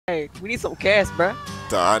Hey, we need some cash, bro.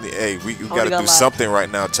 Hey, we gotta do something right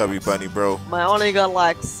now, Chubby Bunny, bro. Man, I only got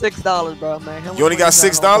like $6, bro, man. You only got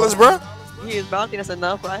 $6, bro? Yeah, bro. I think that's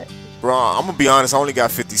enough, right? Bro, I'm gonna be honest. I only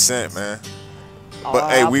got 50 cents, man. But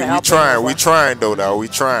hey, we trying though. We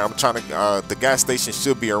trying. I'm trying to. The gas station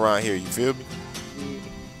should be around here. You feel me?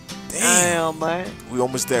 Damn, man. We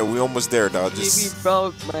almost there, dog. Just be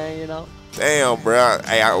broke, man. You know. Damn, bro.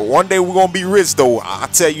 Hey, one day we gonna be rich, though. I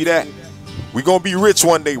tell you that. We gonna be rich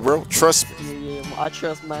one day, bro. Trust me. Yeah, I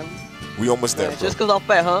trust, man. We almost there, bro. Just cause I'm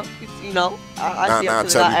fat, huh? You know. I see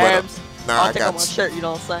abs. I'll take off my shirt. You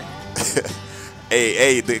know what I'm saying?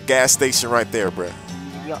 Hey, the gas station right there, bro.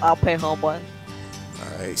 Yo, I'll pay, homeboy.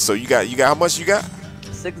 All right. So you got how much you got?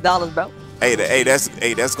 $6, bro. Hey,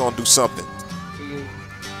 that's gonna do something. Yeah.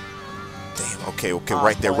 Damn. Okay.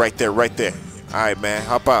 Right there. All right, man.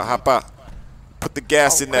 Hop out. Put the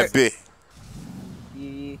gas in that bit.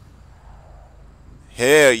 Yeah.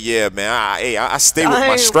 Hell yeah, man. I stay with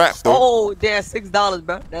my strap, though. Oh, damn, $6,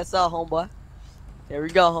 bro. That's all, homeboy. There we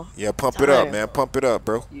go, huh? Yeah, pump it up, man. Pump it up,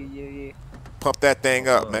 bro. Yeah. Pump that thing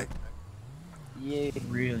up, man. Yeah.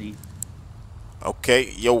 Really?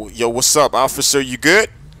 Okay. Yo, what's up, officer? You good?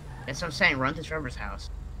 That's what I'm saying. Run to Trevor's house.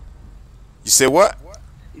 You said what?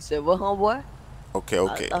 You said what, homeboy? Okay.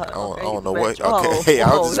 I don't know what. Oh, okay. Hey,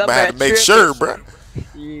 I was just about to make sure, bro.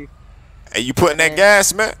 Yeah. Hey, you putting that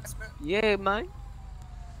gas, man? Yeah, man.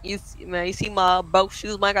 You see my broke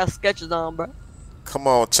shoes, man? I got sketches on, bro. Come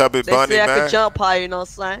on, Chubby Bunny, man. I can jump high, you know what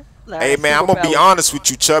I'm saying? Like, hey, man, I'm gonna be honest with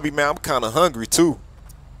you, Chubby, man. I'm kind of hungry too.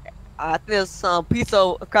 I think there's some pizza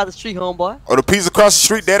across the street, homeboy. Oh, the pizza across the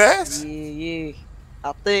street, dead ass? Yeah.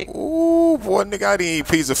 I think. Ooh, boy, nigga, I didn't eat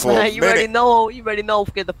pizza for a minute. You already know.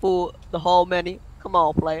 Forget the whole menu. Come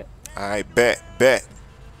on, player. All right, bet.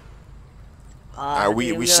 All right,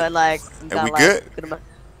 we should. And we good?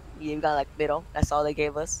 Yeah, we got like middle. That's all they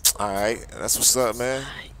gave us. All right, that's what's up, man.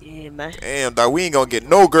 Yeah, man. Damn, dog, we ain't gonna get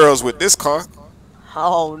no girls with this car.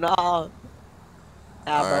 Oh no.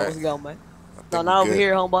 Nah, bro, let's go, man. No, not over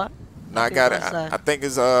here, homeboy. No, I got it. I think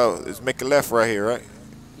it's make a left right here, right?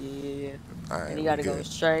 Yeah. All right. And you gotta go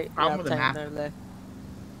straight. I'm with left. I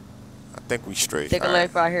think we straight. Take a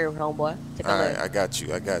left right here, homeboy. Take a left. I got you.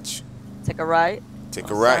 Take a right.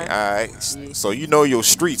 Take a right. All right. Yeah. So you know your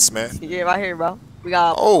streets, man. Yeah, right here, bro. We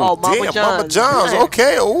got Mama John's.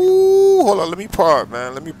 Okay. Ooh, hold on. Let me park,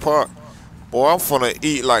 man. Boy, I'm finna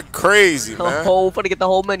eat like crazy, man. Finna get the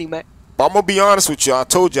whole menu, man. But I'm gonna be honest with you. I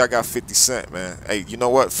told you I got 50 cents, man. Hey, you know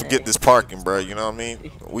what? Forget this parking, bro. You know what I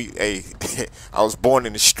mean? I was born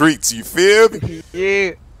in the streets. You feel me?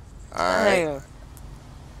 Yeah. All right.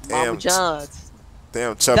 Mama John's.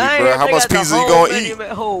 Damn, Chubby, bro. How much pizza you gonna eat?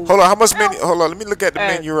 Hold on. How much menu? Hold on. Let me look at the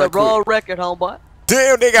menu right quick. The raw record, homeboy.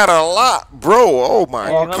 Damn, they got a lot, bro. Oh my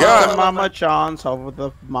God. Mama John's over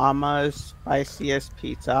the Mama's spiciest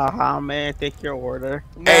pizza. How may I take your order?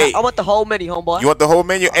 Hey, I want the whole menu, homeboy. You want the whole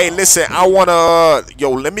menu? Hey, listen, I wanna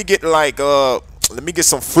let me get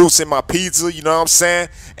some fruits in my pizza, you know what I'm saying?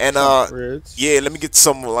 And yeah, let me get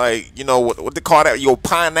some what they call that?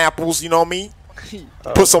 Pineapples, you know what I mean?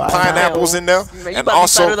 Put some pineapples in there. Man, and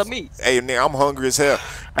also hey, nigga, I'm hungry as hell.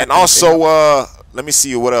 And also let me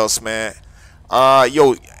see what else, man.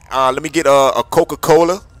 Let me get a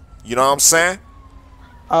Coca-Cola. You know what I'm saying?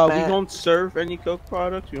 We don't serve any Coke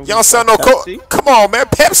products. Y'all sell no Coke? Come on, man.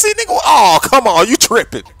 Pepsi, nigga. Oh, come on. You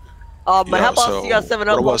tripping. Man, how about you got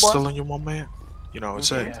 7-Up, homeboy? What's still in you, my man? You know what I'm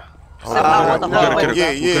saying? We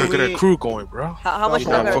gotta get a crew going, bro. How much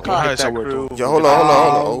longer fucking Heist that we're doing? Yo, hold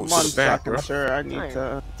on. One second, sir. I need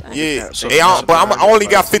to. Yeah. Hey, I only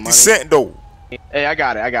got 50 cents though. Hey, I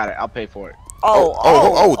got it. I'll pay for it.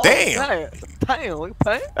 Damn. Damn, we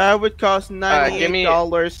pay? That would cost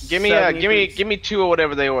 $98. Give me two or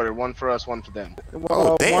whatever they ordered. One for us, one for them.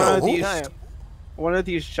 Well, one of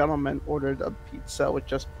these gentlemen ordered a pizza with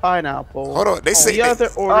just pineapple. Hold on, they say the other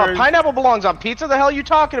ordered. Pineapple belongs on pizza. The hell are you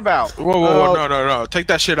talking about? Whoa, no. Take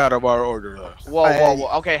that shit out of our order. Whoa.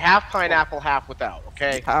 Okay, half pineapple, half without.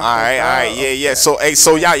 Okay. All right, yeah. So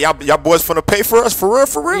y'all boys finna pay for us for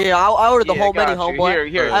real? Yeah, I ordered the whole menu, homeboy.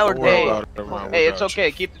 Here. I ordered Hey, it's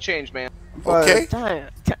okay. Keep the change, man. Okay. Damn.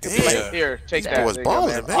 Here, take that. Boys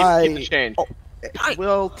balling, man. Keep the change. It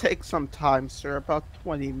will take some time, sir. About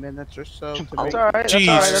 20 minutes or so.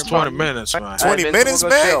 Jesus, 20 minutes, man. 20 minutes,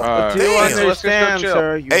 man? Do you understand,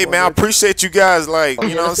 sir? Hey, man, I appreciate you guys, you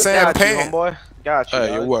know what I'm saying, paying. Got you.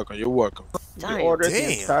 Hey, you're welcome. You ordered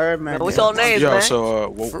the entire menu. What's your name, man? So,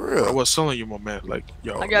 what's selling you, my man? I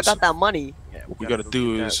got that money. What we gotta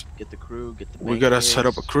do is get the crew, we gotta set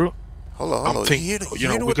up a crew. Hold on. We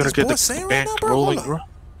gotta get the bank rolling, bro.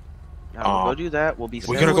 We'll go do that. We'll be.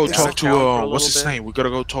 We gotta go talk to what's his bit. name? We gotta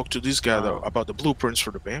go talk to this guy though about the blueprints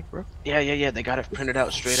for the bank, bro. Yeah. They got it printed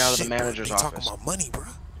out straight out of the manager's office. Talking about money, bro.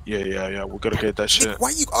 Yeah. We gotta get that shit. Nigga, why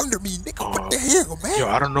you under me, nigga? What the hell, man? Yo,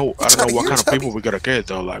 I don't know what kind of people we gotta get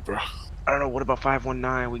though, like, bro. I don't know. What about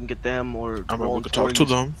 519? We can get them, or I mean, we could talk to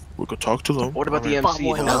them. What about the MC?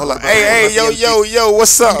 Hold on. Hey, yo,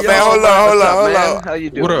 what's up, man? Hold on. How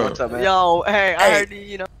you doing? What's up, man? Yo, hey, I heard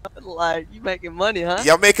you know, like you making money, huh?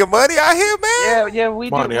 Y'all making money out here, man? Yeah,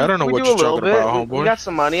 we do. Money, I don't know what you're talking about, homeboy. We got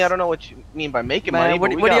some money. I don't know what you mean by making money. Where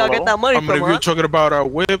do y'all get that money I mean, if you're talking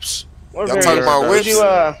about whips. Y'all talking about whips?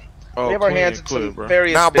 We have our hands in some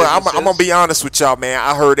various but I'm gonna be honest with y'all, man.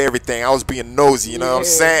 I heard everything. I was being nosy, you know what I'm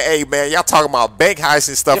saying? Hey, man, y'all talking about bank heists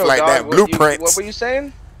and stuff like that, blueprints. What were you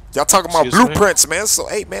saying? Y'all talking about blueprints, man. So,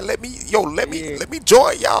 hey, man, let me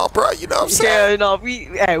join y'all, bro. You know what I'm saying? Yeah, you know, we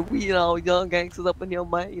you know, young gangsters up in here,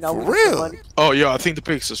 man. You know, for real. Oh, yo, I think the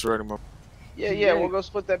pizza's ready, man. Yeah, we'll go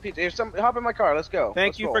split that pizza. Here, hop in my car. Let's go.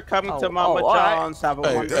 Thank you for coming to Mama John's. Have a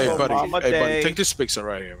wonderful Mama Day. Buddy, take this pizza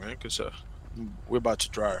right here, man, because we're about to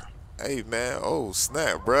dry. Hey, man. Oh,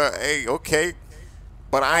 snap, bro. Hey, okay.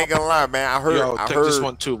 But I ain't gonna lie, man. I heard. Take this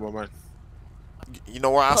one too, my man. You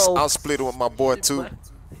know what? I'll split it with my boy too.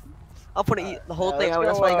 I'm gonna eat the whole thing.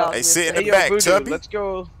 That's why you got. Hey, sit in the back, Voodoo, Tubby. Let's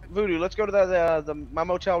go, Voodoo. Let's go to my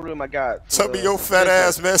motel room I got. Tubby, your fat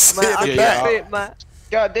ass, man. Sit in the back.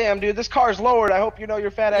 God damn, dude, this car's lowered. I hope you know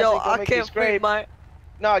your fat ass ain't gonna make you scrape.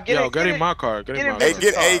 No, get in my car. Get in my car.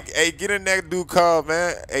 Hey, get in that dude car,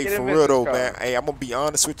 man. Hey, for real though, man. Hey, I'm gonna be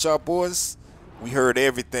honest with y'all boys. We heard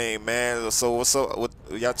everything, man. So what's up? What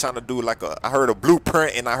y'all trying to do? Like I heard a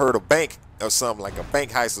blueprint and I heard a bank or something, like a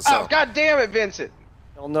bank heist or something. Oh, God damn it, Vincent.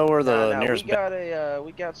 Don't know where the nearest.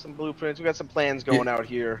 We got some blueprints. We got some plans going out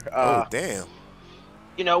here. Oh damn.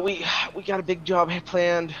 You know, we got a big job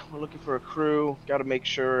planned. We're looking for a crew. Got to make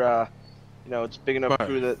sure, you know, it's big enough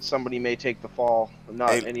crew that somebody may take the fall,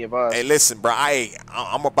 not any of us. Hey, listen, bro.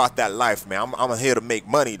 I'm about that life, man. I'm here to make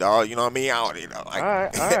money, dog. You know what I mean? All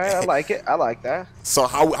right. I like it. I like that. So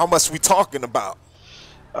how much we talking about?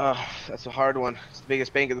 That's a hard one. It's the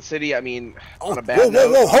biggest bank in the city. I mean, on a bad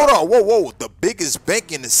note. Whoa, hold on, whoa. The biggest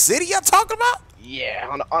bank in the city y'all talking about?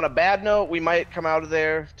 Yeah, on a bad note, we might come out of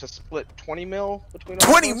there to split 20 mil between us.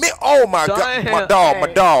 20 mil? Oh my God, my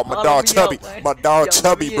dog,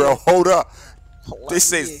 Chubby, bro. Hold up. This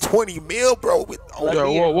says 20 mil, bro.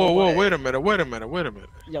 Whoa, wait a minute.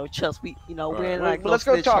 Yo, Chus, we're in like. Let's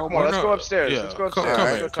go talk more. Let's go upstairs. Yeah, let's go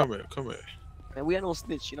upstairs. Come here. Man, we ain't no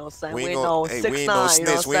snitch, you know what I'm saying? We ain't no 6'9", you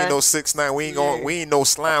know what we ain't no 6'9", we ain't no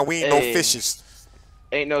slime, we ain't no fishes.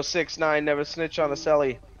 Ain't no 6'9", never snitch on a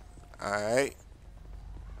celly. Alright.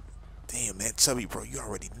 Damn, man, Chubby, bro, you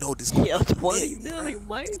already know this. Yeah, 20 million,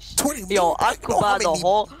 man. 20 million. Yo, I could buy the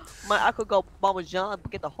whole. Man, I could go Mama John and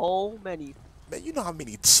get the whole menu. Man, you know how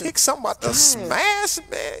many chicks I'm about to smash,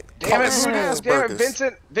 man. Damn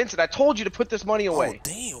it, Vincent, I told you to put this money away. Oh,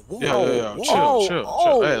 damn. Whoa.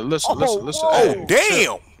 Chill. Hey, listen. Oh,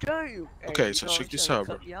 damn. Damn. Okay, so check this out,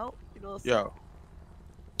 bro. Yo,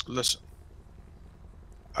 listen.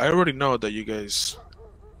 I already know that you guys.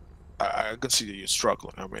 I can see that you're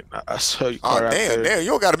struggling. I mean, I saw you. Oh, damn. You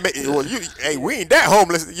don't gotta make. Well, hey, we ain't that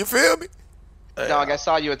homeless. You feel me? Dog, I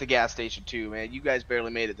saw you at the gas station too, man. You guys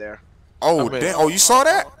barely made it there. Oh, damn. Oh, you saw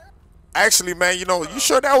that? Actually, man, you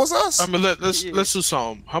sure that was us? I mean, let's do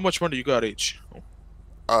something. How much money you got each?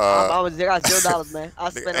 I got $0, man.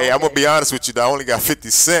 Hey, I'm gonna be honest with you. I only got 50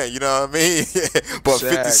 cents. You know what I mean? But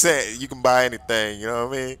 50 cents, you can buy anything. You know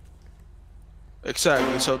what I mean?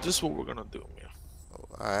 Exactly. So this is what we're gonna do, man.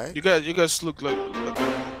 All right. You guys look like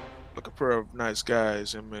a pair of nice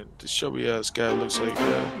guys. I mean, the chubby ass guy looks like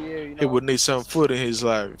he would need some food in his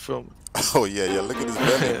life. You feel me? Oh yeah. Look at his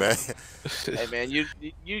belly, man. Hey man, you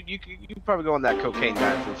probably go on that cocaine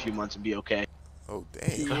diet for a few months and be okay. Oh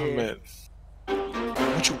damn. Yeah. Oh, man.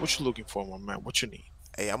 What you looking for, my man? What you need?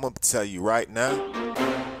 Hey, I'm gonna tell you right now,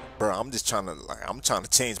 bro. I'm just trying to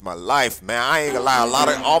change my life, man. I ain't gonna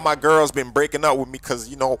lie. All my girls been breaking up with me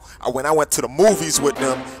because when I went to the movies with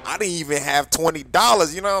them, I didn't even have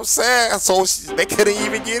 $20. You know what I'm saying? So they couldn't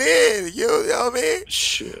even get in. You know what I mean?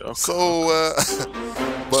 Shit. Okay. So,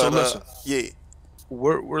 listen. Yeah.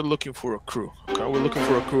 We're looking for a crew. Okay, we're looking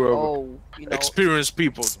for a crew of experienced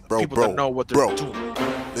people, that know what they're doing.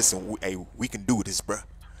 Listen, we can do this, bro.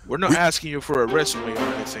 We're not asking you for a resume or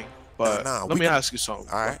anything, but let me ask you something.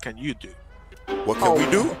 All right. What can you do? What can we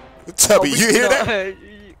do? Tubby, you hear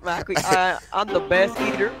that? I'm the best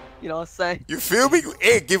eater. You know what I'm saying? You feel me?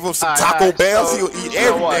 And give him some Taco Bells. He'll eat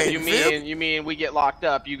everything. You mean we get locked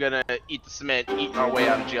up? You gonna eat the cement, eating our way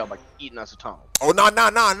out of jail by eating us a tunnel? Oh no.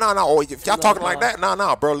 Oh, if y'all talking like that,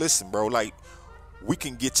 no, bro. Listen, bro. Like, we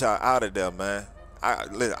can get y'all out of there, man.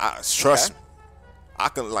 Trust me. I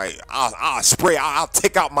can I'll spray. I'll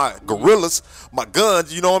take out my gorillas, my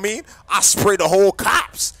guns. You know what I mean? I spray the whole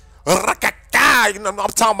cops. You know, I'm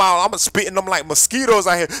talking about. I'm spitting them like mosquitoes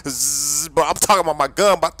out here. But I'm talking about my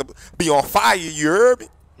gun about to be on fire. You heard me?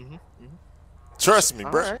 Trust me,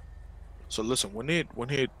 bro. Right. So listen, we need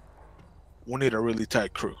a really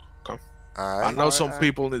tight crew. Okay. Right. I know some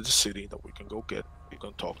people in the city that we can go get. We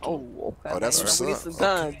can talk to. Okay. That's what's up. We need some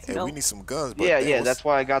guns. Hey, we need some guns. Bro. Yeah. That's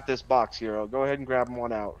why I got this box here. Go ahead and grab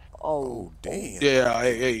one out. Oh damn. Yeah.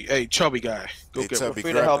 Hey, chubby guy. Go get one. Feel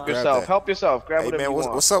free to help yourself. Help yourself. Grab whatever you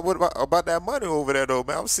want. What's up about that money over there though,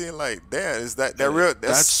 man? I'm seeing like, damn, is that real?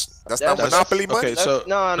 That's not Monopoly money. Okay, so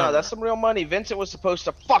no, that's some real money. Vincent was supposed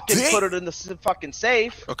to fucking put it in the fucking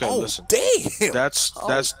safe. Okay, listen. Damn. That's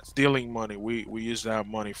dealing money. We use that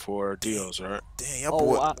money for deals, all right? Damn,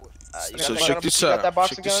 boy. So check this out. Got that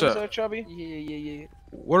box of guns there, Chubby? Yeah.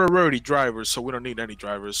 We're already drivers, so we don't need any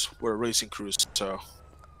drivers. We're a racing crew, so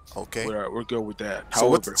okay, we're good with that.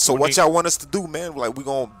 So what y'all want us to do, man? Like, we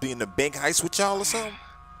gonna be in the bank heist with y'all or something?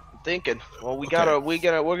 Thinking. Well, we're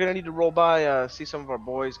gonna need to roll by, see some of our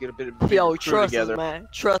boys, get a bit of trust together. Us, man.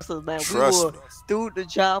 Trust us, man. We will do the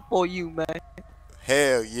job for you, man.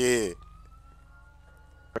 Hell yeah.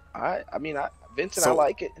 Vincent, I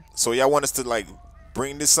like it. So y'all want us to like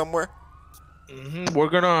bring this somewhere? We're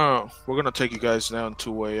gonna take you guys down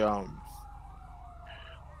to a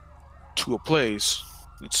place.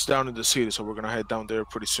 It's down in the city, so we're gonna head down there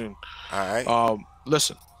pretty soon. All right.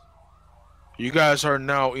 Listen. You guys are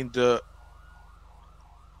now in the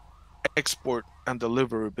export and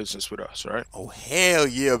delivery business with us, right? Oh hell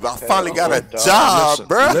yeah! I finally got a job,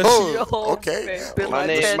 bro. Listen. Okay.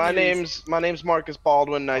 My name's Marcus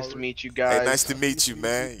Baldwin. Nice to meet you guys. Hey, nice to meet you,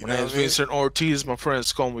 man. My name's Vincent Ortiz. My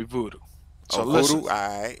friends call me Voodoo. So listen. Voodoo,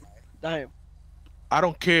 all right. Damn. I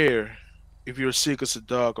don't care if you're sick as a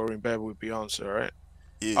dog or in bed with Beyonce, all right?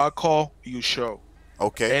 Yeah. I'll call, you show.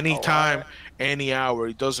 Okay. Anytime, any hour,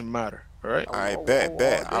 it doesn't matter. All right. I bet.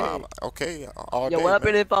 Okay. All day, what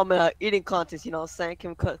happened if I'm in an eating contest? You know what I'm saying?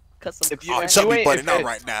 Can we cut some? Chubby buddy, not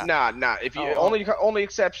right now. Nah. If you only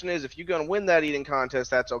exception is if you're gonna win that eating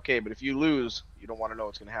contest, that's okay. But if you lose, you don't want to know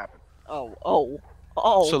what's gonna happen. Oh.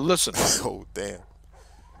 So listen. Oh damn.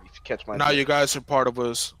 If you catch my. Now you guys are part of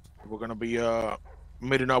us. We're gonna be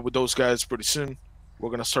meeting up with those guys pretty soon.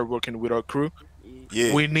 We're gonna start working with our crew.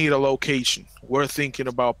 Yeah. We need a location. We're thinking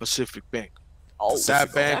about Pacific Bank.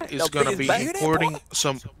 That bank is going to be importing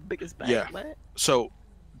some. Biggest bank, yeah. Man. So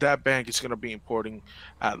that bank is going to be importing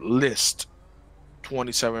at least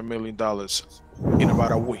 $27 million in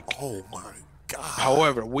about a week. Oh my God.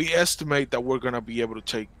 However, we estimate that we're going to be able to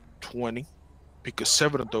take 20 because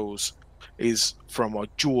 7 of those is from a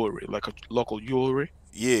jewelry, like a local jewelry.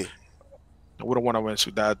 Yeah. We don't want to mess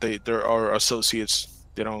with that. They're our associates.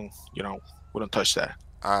 They don't, we don't touch that.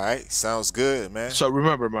 All right, sounds good, man. So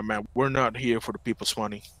remember, my man, we're not here for the people's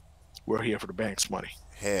money. We're here for the bank's money.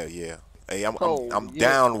 Hell yeah. Hey, I'm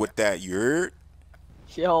down with that. You heard?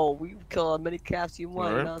 Yo, we call many caps you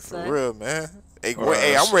want. You know what I'm saying? For real, man.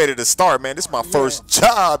 Hey, I'm ready to start, man. This is my first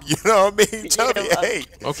job. You know what I mean? Chubby, hey.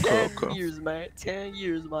 10 years, man. 10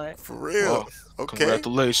 years, man. For real. Okay.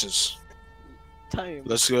 Congratulations. Time.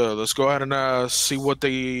 Let's go ahead and see what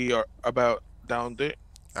they are about down there.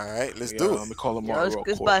 All right, let's do it. Let me call them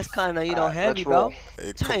this bike's kind of, heavy, bro.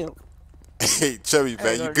 Damn. Hey, Chubby,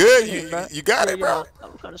 man, you good? You got it, bro.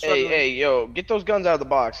 Hey, yo, get those guns out of the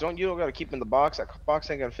box. You don't gotta keep them in the box. That box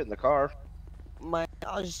ain't gonna fit in the car. Man,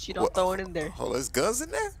 I'll just throw it in there. Oh, there's guns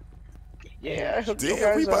in there? Yeah.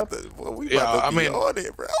 Damn, we about to be on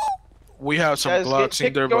it, bro. We have some Glocks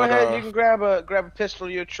in there, go ahead. You can grab a pistol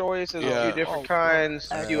of your choice. There's a few different kinds.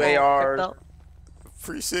 A few ARs.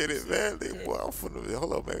 Appreciate it, man.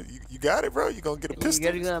 Hold on, man. You got it, bro. You gonna get a pistol?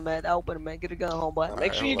 Get a gun, man. Open it, man. Get a gun, homeboy.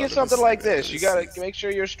 Make sure you get something like this. You gotta make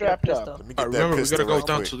sure you're strapped up. Remember, we gotta go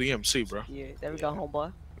down to the MC, bro. Yeah, there we go,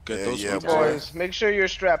 homeboy. Get those boys. Make sure you're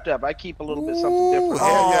strapped up. I keep a little bit something different.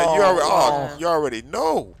 Yeah, you already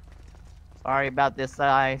know. Sorry about this,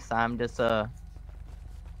 ice. I'm just All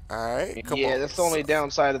right, come on. Yeah, that's the only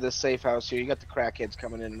downside of this safe house here. You got the crackheads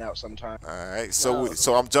coming in and out sometimes. All right,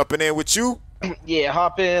 so I'm jumping in with you. Yeah,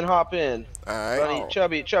 hop in. All right.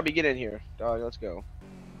 Buddy, Chubby, get in here. Dog, let's go.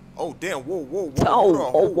 Oh damn! Whoa!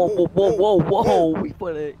 Whoa! We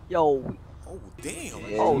put it, yo. Oh damn! Yeah,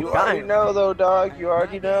 you already know though, dog. You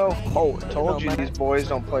already know. Told you these boys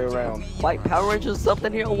don't play around. White Power Rangers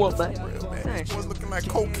something here or what, man? Boy, looking like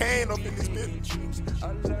cocaine up in this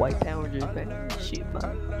bitch. White Power Rangers, man. Shit,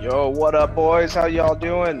 man. Yo, what up, boys? How y'all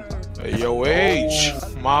doing? Hey, yo, H,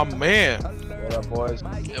 my man. What up, boys?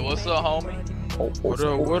 Yeah, what's up, homie? What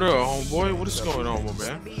up, homeboy? What is going on, my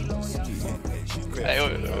man?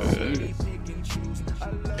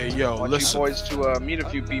 Hey, yo, I want listen. you boys to meet a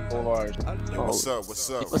few people of ours. Yo, what's up? What's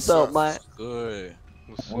up? What's up, man? Good.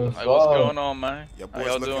 What's going on, man? Your How boys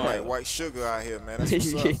y'all looking doing? like white sugar out here, man. That's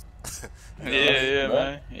what's up. Yeah,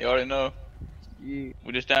 man. You already know. Yeah.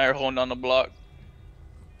 We just down here holding down the block.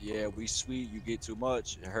 Yeah, we sweet. You get too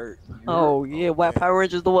much, it hurt. Oh yeah, White Power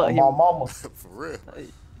Rangers the what? My mama. For real.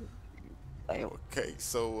 Damn. Okay,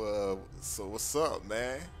 so what's up,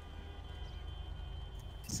 man?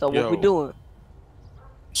 So what we doing?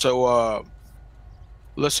 So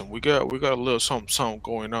listen, we got a little something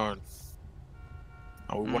going on.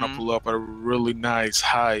 And we want to pull up a really nice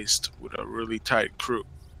heist with a really tight crew.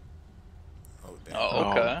 Oh, damn. Oh,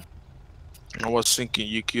 okay. I was thinking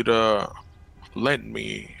you could lend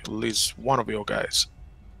me at least one of your guys.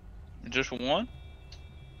 Just one?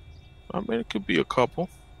 I mean, it could be a couple.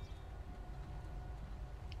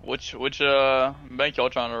 Which bank y'all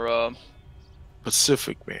trying to rob?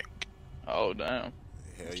 Pacific Bank. Oh damn. Hell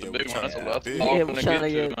That's yeah, a big one. That's a lot. big. Yeah, we're trying to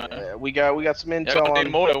get. Man. We got some Yeah, intel I on.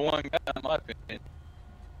 need more than one guy, in my opinion. You know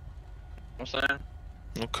what I'm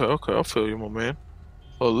saying? Okay, I feel you, my man.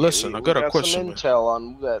 Well, listen, I got a question. Some intel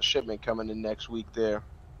on that shipment coming in next week there.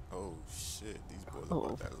 Oh shit, these boys Oh,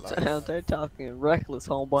 about that life. damn, they're talking reckless,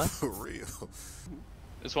 homeboy. For real.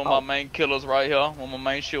 This one of my main killers right here. One of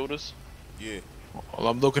my main shooters. Yeah. Well,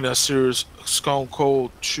 I'm looking at serious stone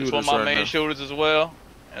cold shooters This one of my right main now. shooters as well.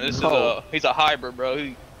 And this is he's a hybrid,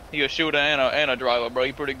 bro. He a shooter and a driver, bro.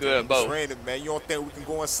 He pretty good at both. Training, man. You don't think we can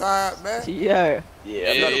go inside, man? Yeah.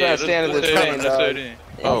 Yeah, I'm not trying to stand in this train, dog.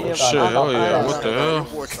 Oh Yeah, shit! I'm Oh yeah! out. What the hell?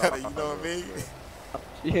 Boy, kinda, you know what I mean?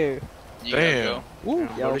 Yeah. Damn. Woo.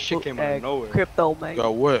 Yo, this shit came out of nowhere. Crypto, man.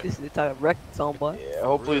 Got what? This is the type of reckless, homeboy. Yeah,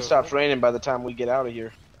 hopefully it stops raining by the time we get out of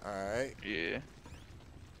here. All right. Yeah.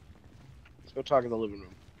 Let's go talk in the living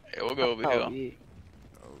room. Yeah, we'll go over Oh, here. yeah.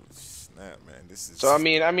 Oh snap, man. This is. So I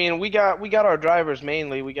mean, we got our drivers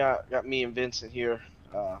mainly. We got me and Vincent here,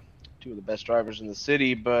 two of the best drivers in the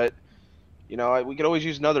city. But you know, we could always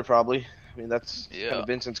use another probably. I mean, that's kind of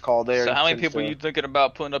Vincent's call there. So how many people are you thinking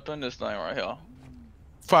about putting up in this thing right here?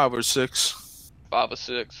 5 or 6. 5 or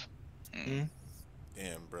 6. Damn,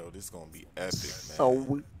 bro, this is gonna be epic, man. So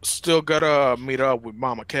we Still gotta meet up with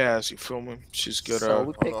Mama Cass. You feel me? She's good. So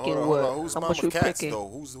we picking hold on. Who's how Mama much we Cats, picking? though?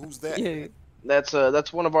 Who's that? Yeah.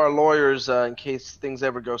 That's one of our lawyers in case things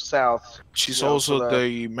ever go south. She's You know, also for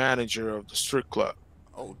the manager of the strip club.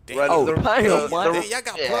 Oh damn. Right, Oh, the- damn, the- man. Damn, y'all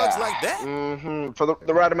got plugs like that? Mm-hmm. For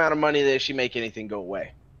the right amount of money, there she make anything go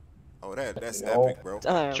away. Oh, that's epic, bro.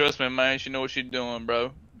 Damn. Trust me, man. She know what she's doing,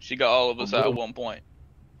 bro. She got all of us out at one point.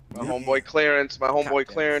 My homeboy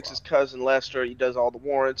Clarence, his cousin Lester, he does all the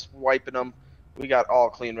warrants, wiping them. We got all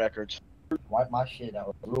clean records. Wipe my shit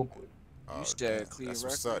out real quick. Oh, still damn. clean That's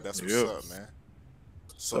what's record? up. That's what's Yeah. up, man.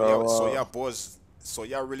 So y'all boys, so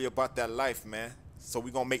y'all really about that life, man. So we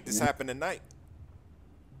gonna make this happen tonight.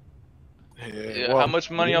 Yeah. Well, How much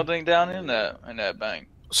money y'all think down in that bank?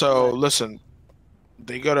 So listen,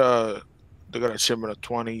 they got a shipment of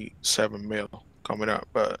 27 mil coming up,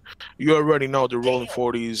 but you already know the Rolling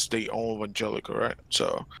 40s they own Angelica, right?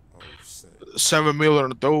 So Oh shit. 7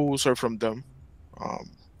 million of those are from them.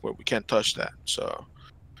 Where we can't touch that. So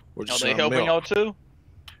we're Are just they helping y'all too?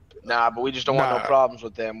 Nah, but we just don't want no Nah. problems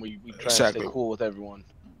with them. We try Exactly. to stay cool with everyone.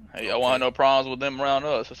 Hey, y'all want no problems with them around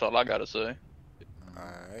us? That's all I gotta say.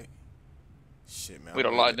 Alright. Shit, man. We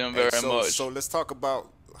don't like them very much. So let's talk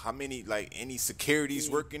about how many, like, any securities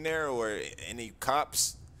working there or any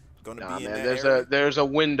cops gonna Nah, be in man, that area? there's a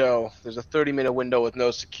window. There's a 30-minute window with no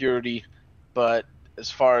security, but as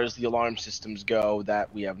far as the alarm systems go,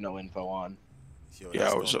 that we have no info on. Yo,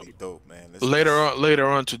 Yeah, that's so gonna be dope, man. later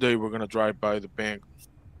on today we're gonna drive by the bank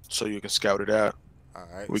so you can scout it out.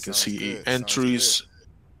 Alright, We can sounds see good, sounds entries,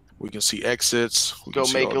 we can see exits. We Go can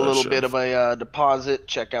see make all a that little shit. bit of a deposit,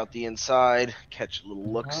 check out the inside, catch a little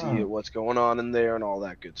look-see at what's going on in there, and all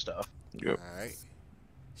that good stuff. Yep. Alright.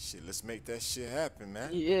 Shit, let's make that shit happen, man.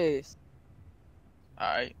 Yes.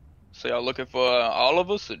 Alright. So y'all looking for all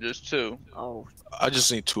of us or just 2? Oh. I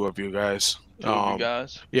just need 2 of you guys. 2 of you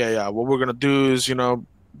guys? Yeah. What we're gonna do is,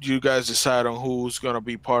 you guys decide on who's gonna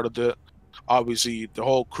be part of it. Obviously, the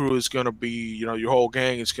whole crew is gonna be, your whole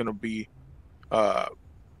gang is gonna be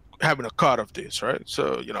having a cut of this, right?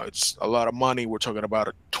 So, it's a lot of money. We're talking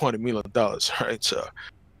about $20 million, right? So,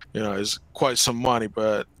 it's quite some money,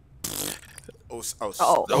 but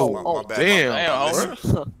my bad. damn,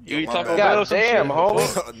 Listen. You My Taco bad. Bell or some damn, shit?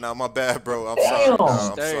 homie. Nah, my bad, bro. I'm sorry. Damn.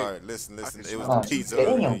 I'm sorry. Listen. It was the pizza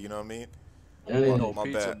earlier, you know what I mean? My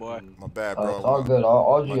bad, boy. My bad, bro. It's all good.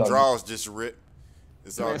 All my drawers just ripped.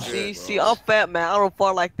 It's all good. See, I'm fat, man. I don't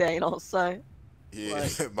fall like that. You know what I'm saying? Yeah,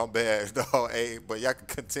 like, my bad, dog. Hey, but y'all can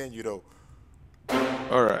continue though.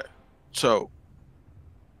 All right. So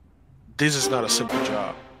this is not a simple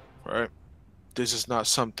job, right? This is not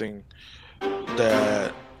something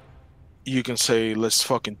that you can say, let's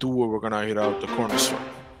fucking do it. We're gonna hit out the corner store.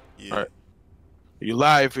 Yeah. Right? Your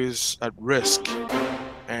life is at risk,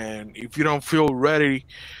 and if you don't feel ready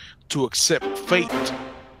to accept fate,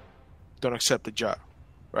 don't accept the job,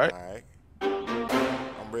 right? All right.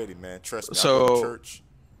 I'm ready, man. Trust me. So, I go to church.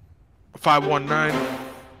 519.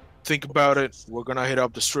 Think about it. We're gonna hit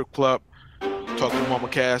up the strip club, talk to Mama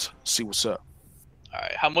Cass, see what's up. All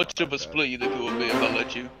right. How much of a split you think it would be if I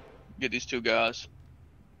let you get these two guys?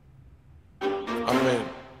 I mean,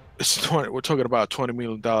 it's 20. We're talking about $20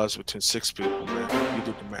 million between 6 people, man. You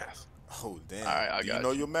do the math. Oh damn! All right, I got you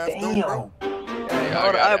know your math, though, bro. Hey,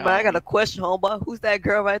 hold on, I got a question, homeboy. Who's that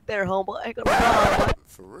girl right there, homeboy? I ain't gonna lie,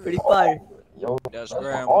 for real. Pretty fire. Yo, that's my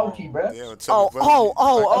grandma. auntie, bro. Yeah,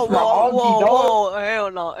 whoa,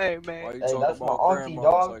 hell no, hey man. Why you Hey, talking that's my about auntie, grandmas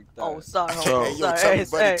dog. like that? Oh, sorry, So- homeboy. Hey, yo, Sorry, tell me,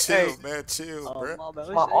 buddy, chill, hey. man, chill, bro. My bad.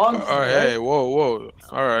 My auntie. All right, hey, whoa.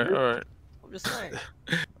 All right. I'm just saying.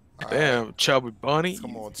 Damn, Chubby Bunny.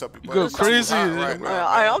 Come on, Chubby You Bunny. go crazy. Right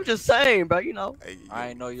now, I'm just saying, bro. You know. Hey, I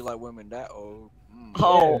ain't know you like women that old.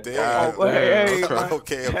 Oh, damn. hey,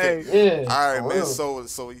 Okay. Hey. All right, man. So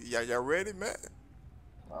y'all ready, man?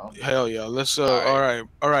 Hell yeah. Let's all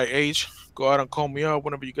right, Age. Go out and call me up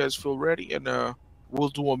whenever you guys feel ready, and we'll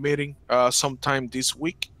do a meeting sometime this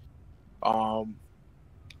week.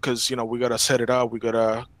 Cause we gotta set it up.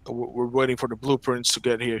 We're waiting for the blueprints to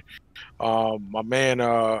get here. My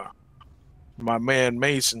man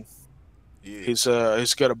Mason. Yeah.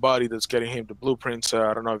 He's got a body that's getting him the blueprints.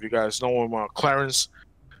 I don't know if you guys know him, Clarence.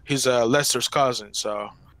 He's Lester's cousin, so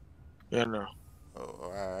Oh,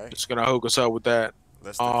 all right. it's gonna hook us up with that.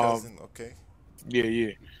 Lester cousin, okay.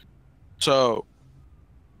 Yeah. So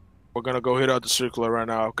we're gonna go hit out the circular right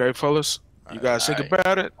now, okay, fellas? You guys think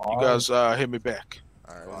about it. You guys hit me back.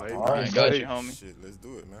 All right. I got you, homie. Shit, let's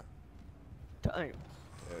do it, man. Damn.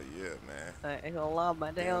 Yeah, man. I ain't gonna lie,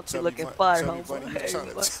 man. They don't Chubby looking Bunny- fire, Chubby homeboy. Bunny, you Hey, trying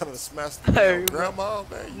boy. to smash the Hey, grandma,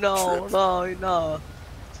 man? You No.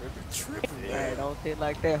 tripping, Hey, man. don't think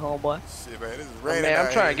like that, homeboy. Shit, man, this is Oh, raining. man, I'm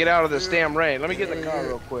out trying to here. get out of this damn rain. Let me get in the car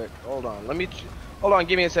real quick. Hold on. Hold on.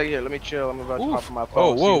 Give me a second here. Let me chill. I'm about to hop on my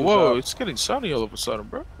phone. Whoa! It's getting sunny all of a sudden,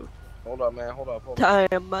 bro. Hold up, man. Hold up.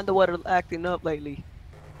 Damn, man, the weather acting up lately.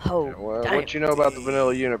 Oh, Yeah, well, damn. what you know about the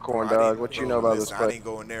vanilla unicorn, dog? What you know about this I place? didn't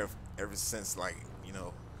go in there ever since,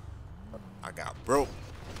 I got broke.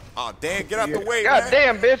 Oh, damn, get out the way, God man.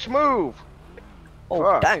 damn, bitch, move. Oh,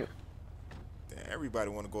 Fuck. damn. Damn, everybody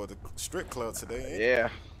want to go to the strip club today, ain't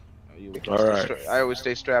Yeah. All right. I always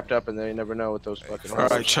stay strapped up, and then you never know with those fucking. All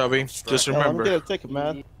right, Chubby. Just I'm remember. gonna take it,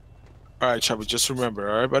 man. All right, Chubby. Just remember.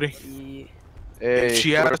 All right, buddy. Yeah. Hey, If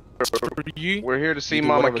she asks for you, we're here to see you do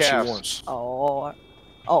Mama whatever she Cass. wants.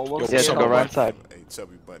 Oh, we'll Yo, see. what's up, Homeboy. right inside. Hey,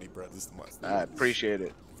 Chubby Bunny, bro, this is my I appreciate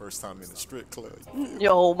it. first time in the strip club.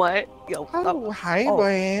 Yo, man. Yo. Oh, hi, Oh.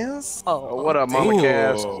 boys. Oh, what up, Mama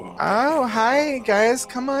Cass? Ooh. Oh, hi, guys.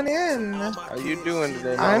 Come on in. How you doing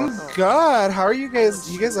today, I'm Mama? good. How are you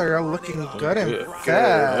guys? You guys are all looking good and Good.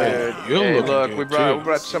 fed. You're Hey, looking look, good, we too.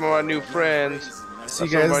 brought some of our new friends. So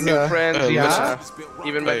you Some of our guys, new friends, hey,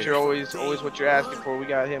 even met Hey. you're always what you're asking for. We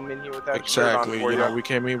got him in here with that shirt on Exactly. for You know, we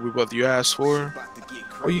came in with what you asked for.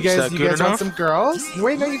 Oh, you Is guys, that you good guys enough? want some girls?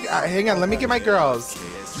 Wait, no, hang on. Let me get my girls.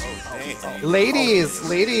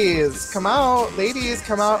 Ladies, come out. Ladies,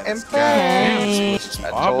 come out and play.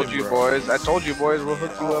 I told you boys, we'll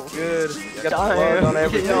hook you up good. You got the plug on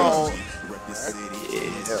everything.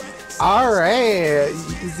 All right.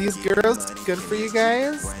 Is these girls good for you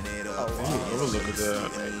guys? Oh, look at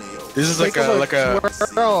that. This is like Take a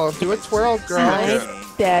twirl. Do a twirl, girl. Hi,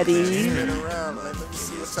 Daddy.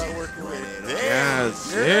 Yeah,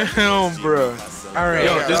 damn, bro. All right.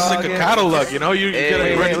 Yo, this is like a catalog, you know? You get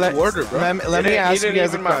Hey, a ready let- to order, bro. Let me ask you It guys ain't a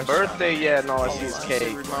even my question. birthday yet, and all I see is cake.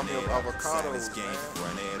 Remind me of avocados, man.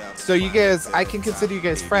 So you guys, I can consider you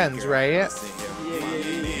guys friends, right?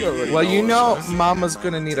 already Well, you know, what's Mama's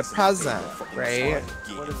gonna need a present, right?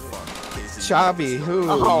 Chubby, who?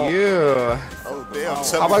 Oh. You. Oh, Damn,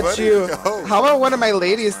 How about buddy. you? Yo. How about one of my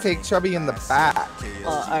ladies take Chubby in the back?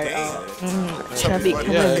 Chubby, come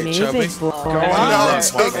with me, Chubby. big boy. Go on,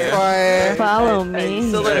 big boy. Follow me.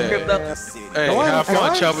 Still in the crypto. Hey, Go on, have go fun,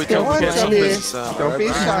 on, Chubby. go on, Get some Chubby. business out. Don't be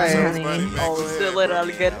shy. Oh, still in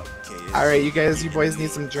alligator. All right, you guys, you boys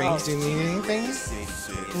need some drinks. Do you need anything?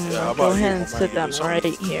 Go ahead and sit down right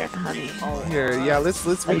here, honey. Here, yeah. Let's.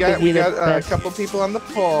 We I'll got give you the a best. couple people on the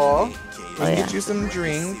pole. We can yeah. get you some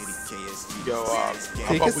drinks. Yo, how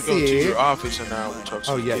Take about a we go to seat. your office and we talk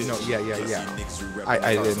some Oh yeah, business. no, yeah.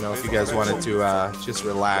 I didn't know if you guys wanted to just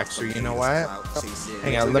relax or you know what?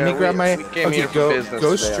 Hang on, let me grab my. Okay,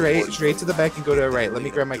 go straight to the back and go to the right. Let me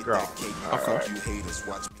grab my girl. Okay.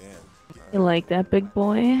 You like that, big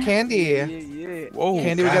boy? Candy. Whoa,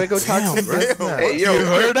 Candy, we gotta go talk some business. Hey, yo, You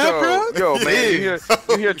heard that, bro? Yo, man,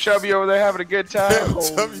 you hear Chubby over there having a good time?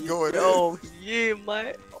 Chubby going Oh, yeah,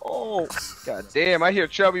 man. Oh. God damn, I hear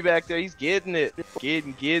Chubby back there. He's getting it.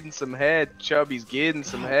 Getting some head. Chubby's getting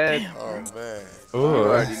some head. Oh, man. You Ooh,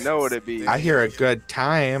 already know what it be. I hear a good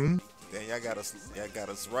time. Damn, y'all got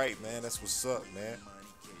us right, man. That's what's up, man.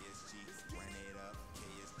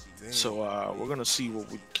 Damn. So we're gonna see what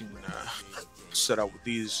we can set up with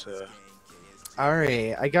these. All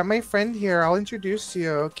right, I got my friend here. I'll introduce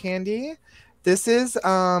you, Candy. This is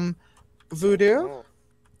Voodoo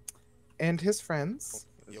and his friends.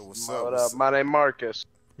 Yo, what's What up? up? My name Marcus.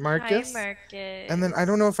 Marcus. Hi, Marcus. And then I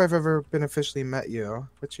don't know if I've ever been officially met you.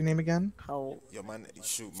 What's your name again? Oh. Yo, my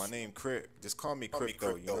name Crip. Just call me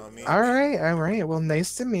Crypto. You know what I mean? All right. Well,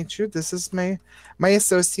 nice to meet you. This is my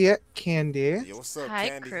associate, Candy. Yo, what's up, Hi,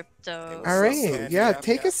 Candy? Crypto. Hey, what's All up, right, Candy? yeah.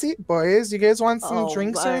 Take a seat, boys. You guys want some Oh,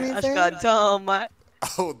 drinks or man, anything? I just got done, man.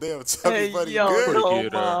 Oh, damn, Chubby Hey, buddy yo, good. no,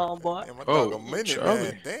 Good, man, boy. Damn, I Oh, thought a minute, Chubby.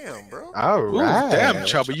 man. Damn, bro. All Ooh, right. damn,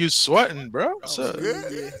 Chubby, you sweating, bro? What's up?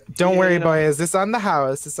 Good. Don't worry, Yeah. boys. It's on the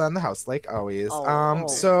house. It's on the house, like always. Oh.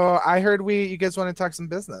 So I heard you guys want to talk some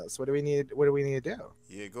business. What do we need to do?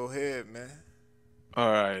 Yeah, go ahead, man.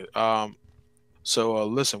 All right. So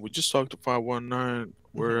listen, we just talked to 519.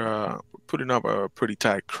 We're putting up a pretty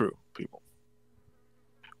tight crew, people.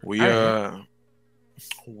 We All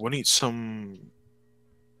we need some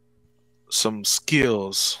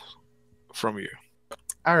skills from you.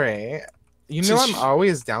 All right. You know Since I'm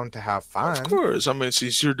always down to have fun. Of course. I mean,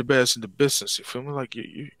 since you're the best in the business, you feel me? Like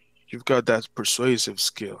you've got that persuasive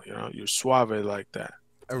skill. You know, you're suave like that.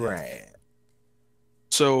 Right.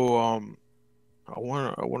 So I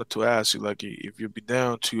wanted to ask you, like, if you'd be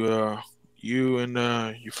down to you and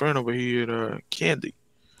your friend over here, Candy,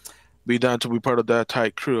 be down to be part of that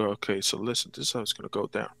tight crew. Okay, so listen, this is how it's gonna go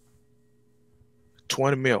down.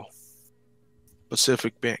 20 mil,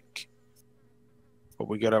 Pacific Bank. But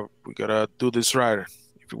we gotta do this right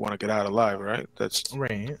if you want to get out alive, right? That's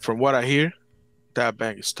Right. from what I hear. That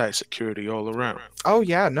bank is tight security all around. Oh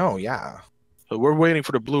yeah, no, yeah. So we're waiting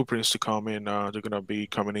for the blueprints to come in. They're gonna be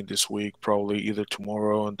coming in this week, probably either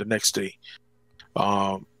tomorrow and the next day.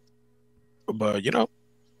 But you know,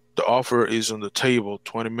 the offer is on the table: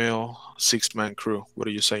 20 mil, 6-man crew. What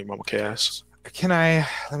do you say, Mama Cass?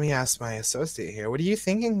 Let me ask my associate here. What are you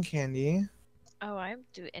thinking, Candy? Oh, I'd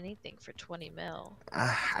do anything for 20 mil.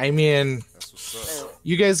 I mean, That's what's up.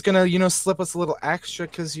 you guys gonna, slip us a little extra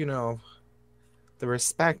because, the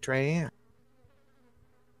respect, right? I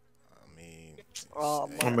mean, Oh,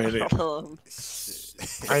 I mean,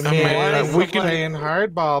 I mean, we can play in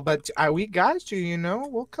hardball, but we got you,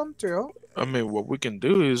 we'll come through. I mean, what we can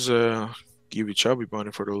do is give you chubby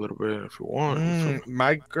money for a little bit if you want.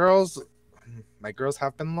 My girls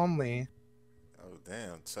have been lonely. oh,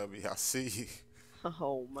 damn, Chubby, I see you.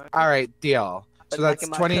 Oh, man. All right, deal. So But that's like in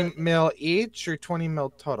my 20 cut- mil each or 20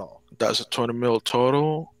 mil total? That's a 20 mil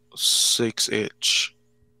total, 6 each.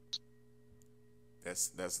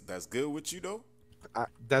 That's good with you though.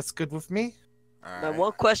 That's good with me. All Man, right.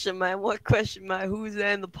 one question, man. Who's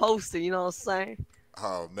in the poster? You know what I'm saying?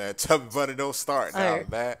 Oh man, Chubby Bunny don't start now, Alright.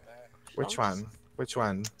 man. Which one?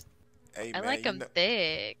 Hey, I man, like you them know-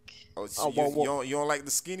 thick. Oh, so Oh, you, whoa. you don't like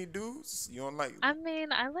the skinny dudes? You don't like? I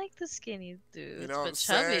mean, I like the skinny dudes, know what I'm but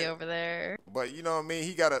chubby saying? over there. But you know what I mean?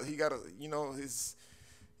 He got a his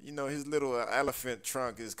little elephant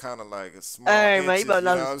trunk is kind of like a small. Hey, man, you inches, better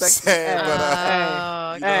know not what I'm respect saying? me. But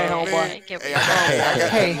Oh, you know hey, what I homeboy. mean? Can't Hey, be- I got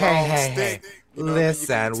Hey, that long hey, stick. You know what I mean? You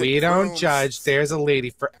Listen, can we take don't brooms. judge. There's a lady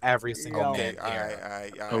for every single Yo. man Okay, here. all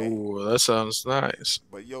right. Oh, that sounds nice.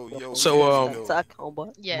 But yo. So, Candy, though. Talk,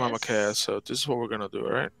 homeboy. Yes. Mama Cass, so this is what we're gonna do,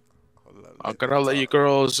 all right? Hold on, I'm gonna let you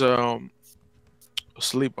girls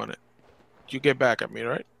sleep on it. You get back at me,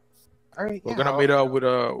 right? All right, We're yeah, gonna meet up with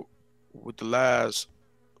the last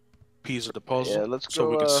piece of the puzzle. Yeah, let's so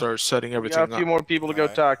go. we can start setting everything up. We got a few more people to go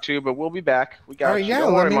talk to, but we'll be back. We got you. Yeah,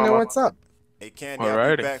 Don't let worry, me know Mama. what's up. Hey, Candy,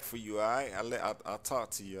 I'll be back for you, all right? I'll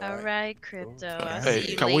talk to you, all right? Crypto. I'll Hey,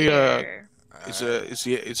 see you can later.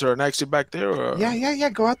 is there an exit back there? Or? Yeah.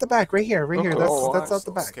 Go out the back, right here, here. That's out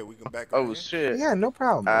the back. Okay, we can back. Oh shit. Yeah, no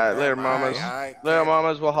problem. Later, mamas. Later,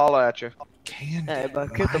 mamas. We'll holla at you. Hey, but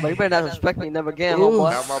Crypto, you better not respect me never again, Ooh.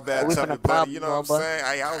 homeboy. Not my bad, We Chubby, finna buddy. pop, You know what I'm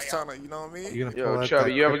saying? I was trying to, you know what I mean? Yo,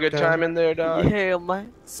 Chubby, you have a good time in there, dog? Yeah,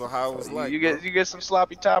 man. So how it was like? You get some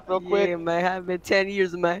sloppy top real quick? Yeah, man. Haven't been 10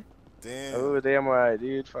 years, man. Damn. Oh, damn right,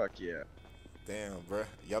 dude. Fuck yeah. Damn, bro.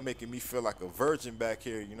 Y'all making me feel like a virgin back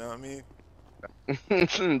here, you know what I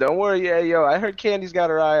mean? Don't worry, yeah, yo. I heard Candy's got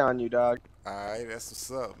her eye on you, dog. Alright, that's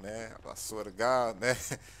what's up, man. I swear to God, man.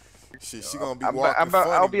 Shit, she gonna be walking I'll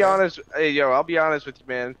funny, be man. honest. Hey, yo, I'll be honest with you,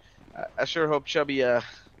 man. I sure hope Chubby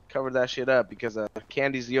covered that shit up because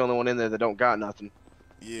Candy's the only one in there that don't got nothing.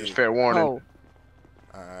 Yeah. Just fair warning. Oh.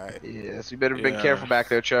 Alright. Yeah, so you better be careful back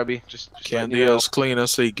there, Chubby. Just Candy as clean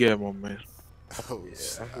as they get, my man. Oh,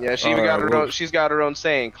 yeah, she even got her own. She's got her own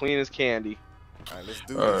saying, "Clean as candy." Alright, let's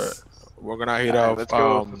do this. We're gonna hit off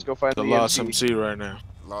let's go find the Lost MC right now.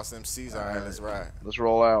 Lost MCs. Alright, let's ride. Let's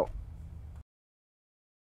roll out.